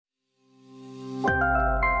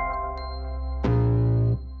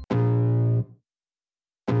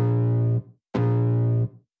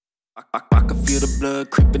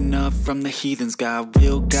blood creeping up from the heathens. Got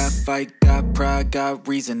will, got fight, got pride, got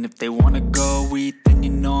reason. If they wanna go eat, then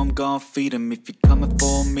you know I'm gon' feed them. If you're coming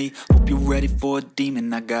for me, hope you're ready for a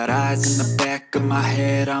demon. I got eyes in the back of my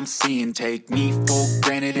head, I'm seeing. Take me for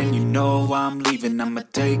granted and you know I'm leaving. I'ma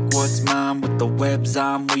take what's mine with the webs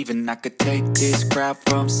I'm weaving. I could take this crowd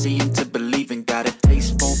from seeing to believing. Got a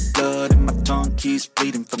taste for blood and my tongue keeps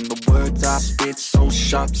bleeding from the words I spit. So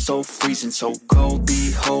sharp, so freezing, so cold.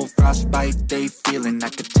 Behold, frostbite they feeling. I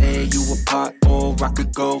could tear you apart or I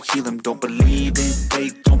could go heal them. Don't believe in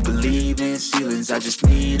fate, don't believe in ceilings. I just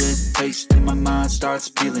need a taste and my mind starts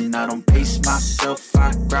peeling. I don't pace myself,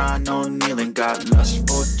 I grind on kneeling. Got lust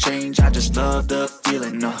for change, I just love the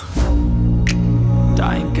feeling.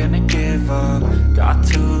 I ain't gonna give up. Got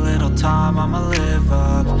too little time, I'ma live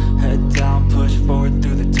up. Head down, push forward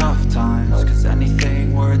through the tough times. Cause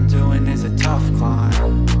anything worth doing is a tough climb.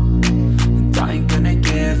 And I ain't gonna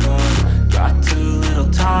give up. Got too little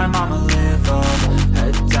time, I'ma live up.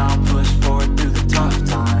 Head down, push forward through the tough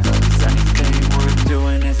times. Cause anything worth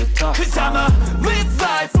doing is a tough climb. Cause I'ma live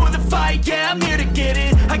life for the fight, yeah, I'm here to get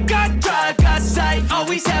it. I got drive, got sight,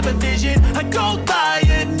 always have a vision. I go by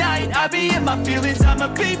at night, I be in my feelings. I'ma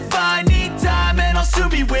be fine, need time and I'll soon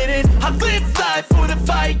be winning. I live life for the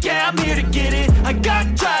fight, yeah, I'm here to get it. I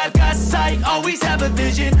got drive, got sight, always have a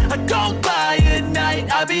vision. I go by at night,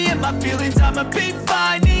 I be in my feelings. I'ma be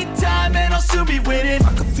fine, need time and I'll soon be winning.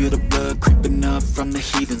 I can feel the blood creeping up from the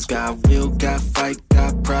heathens. Got will, got fight,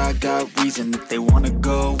 got pride, got reason. If they wanna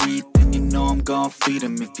go eat, then you know I'm gon' feed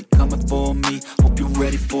them. If you're coming for me, hope you're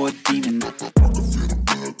ready for a demon. I can feel the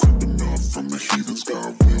blood creeping up from the heathens.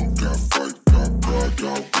 Got will, got fight, got pride,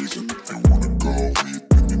 got reason. If they wanna go eat,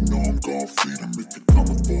 then you know I'm gon' feed them. If you're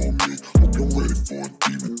coming for me, hope you're ready for a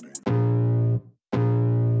demon.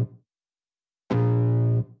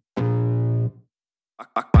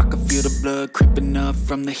 I can feel the blood creeping up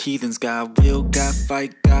from the heathens. Got will, got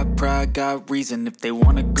fight, got pride, got reason. If they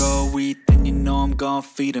wanna go eat, then you know I'm gon'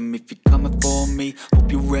 feed them. If you're coming for me,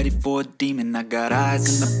 hope you're ready for a demon. I got eyes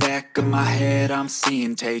in the back of my head, I'm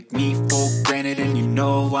seeing. Take me for granted and you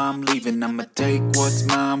know I'm leaving. I'ma take what's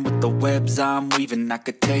mine with the webs I'm weaving. I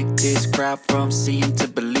could take this crowd from seeing to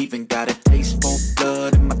believing. Got a taste for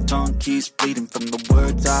blood and my tongue keeps bleeding from the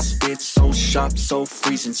words I spit. So sharp, so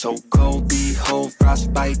freezing, so cold. Behold,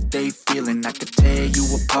 frostbite they feeling. I could tear you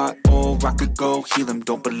apart or I could go heal them.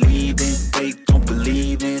 Don't believe in fate, don't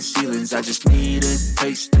believe in ceilings. I just need a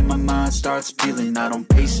taste and my mind starts peeling. I don't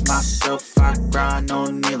pace myself, I grind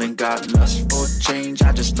on kneeling. Got lust for change,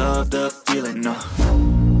 I just love the feeling.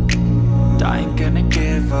 I ain't gonna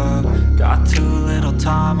give up. Got too little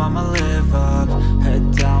time, I'ma live up.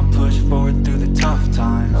 Head down, push forward through the tough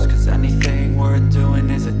times. Cause anything worth doing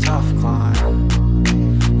is a tough climb.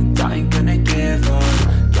 And I ain't gonna give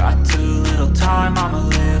up. Got too little time, I'ma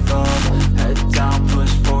live up. Head down,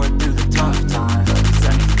 push forward through the tough times. Cause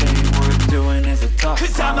anything worth doing is a tough climb.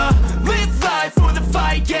 Cause I'ma live life for the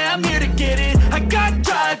fight, yeah, I'm here to get it. I got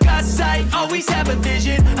drive, got sight, always have a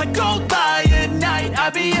vision. I go by at night, I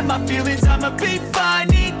be in my feelings. I'ma be fine,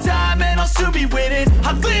 need time and I'll soon be winning.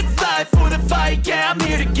 I live life for the fight, yeah, I'm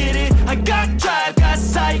here to get it. I got drive, got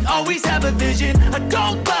sight, always have a vision. I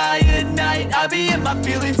go by at night, I be in my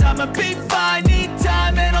feelings. I'ma be fine, need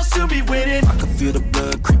time and I'll soon be winning. I can feel the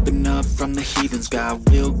blood creeping up from the heathens. Got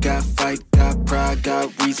will, got fight, got pride, got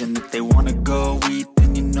reason. If they wanna go eat,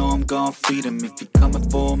 then you know I'm gon' feed them. If you're coming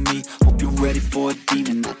for me, hope you're ready for a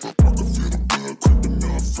demon. I can feel the blood creeping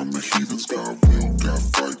up from the heathens. Got will, got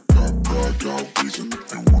fight, got pride, got reason. If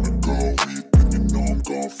they wanna go eat, then you know I'm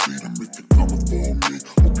gon' feed them. If you're coming for me,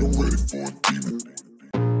 hope you're ready for a demon.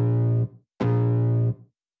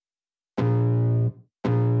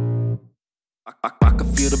 I can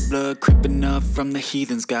feel the blood creeping up from the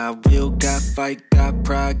heathens. Got will, got fight, got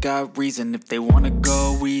pride, got reason. If they wanna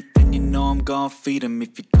go eat, then you know I'm gon' feed them.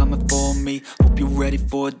 If you're coming for me, hope you're ready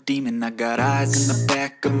for a demon. I got eyes in the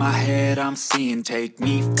back of my head, I'm seeing. Take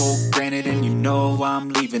me for granted and you know I'm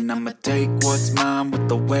leaving. I'ma take what's mine with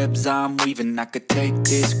the webs I'm weaving. I could take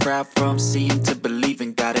this crowd from seeing to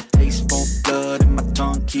believing. Got a taste for blood and my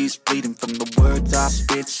tongue keeps bleeding from the words I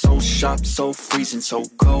spit. So sharp, so freezing, so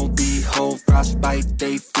cold. Behold, frostbite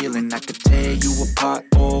they feeling. I could tear you apart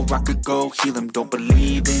or I could go heal them. Don't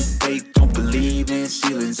believe in fate, don't believe in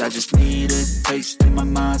ceilings. I just need a taste and my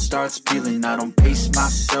mind starts peeling. I don't pace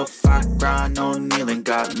myself, I grind on kneeling.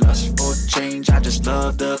 Got lust for change, I just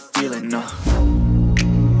love the feeling.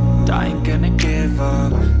 I ain't gonna give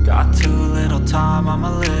up. Got too little time,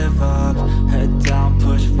 I'ma live up. Head down,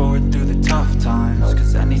 push forward through the tough times.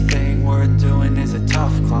 Cause anything worth doing is a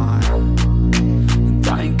tough climb. And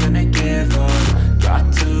I ain't gonna give up.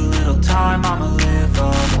 Got too little time, I'ma live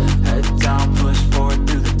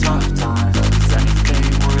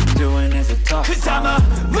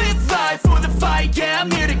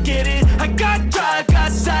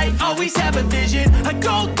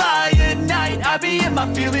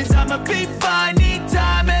my feelings, I'ma be fine. Need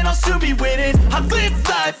time and I'll soon be winning. I live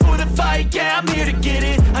life for the fight, yeah, I'm here to get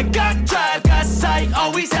it. I got drive, got sight,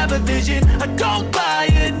 always have a vision. I don't lie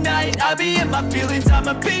at night, I be in my feelings,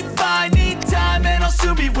 I'ma be fine. Need time and I'll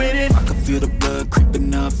soon be winning. I can feel the blood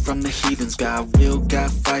creeping up from the heathens. Got will,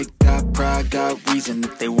 got fight, got pride, got reason.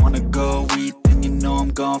 If they wanna go eat, then you know I'm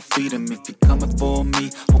gon' feed them. If you're coming for me,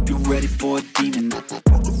 hope you're ready for a demon. I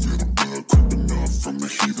can feel the blood creeping up from the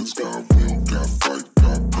heathens. Got will, got fight,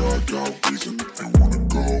 got pride, got reason. If they wanna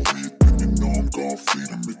go eat, then you know I'm gon' feed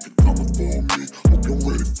them. If you're coming for me, hope you're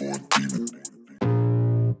ready for a demon.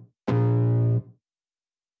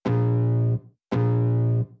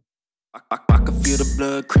 I can feel the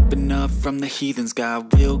blood creeping up from the heathens.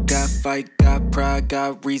 Got will, got fight, got pride,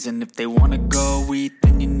 got reason. If they wanna go eat,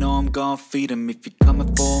 then you know I'm gon' feed them. If you're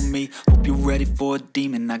coming for me, hope you're ready for a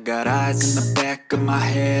demon. I got eyes in the back of my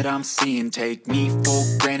head, I'm seeing. Take me for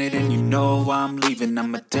granted and you know I'm leaving.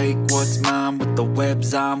 I'ma take what's mine with the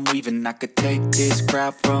webs I'm weaving. I could take this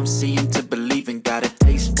crowd from seeing to believing. Got a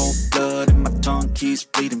taste for blood and my tongue keeps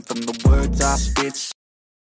bleeding from the words I spit.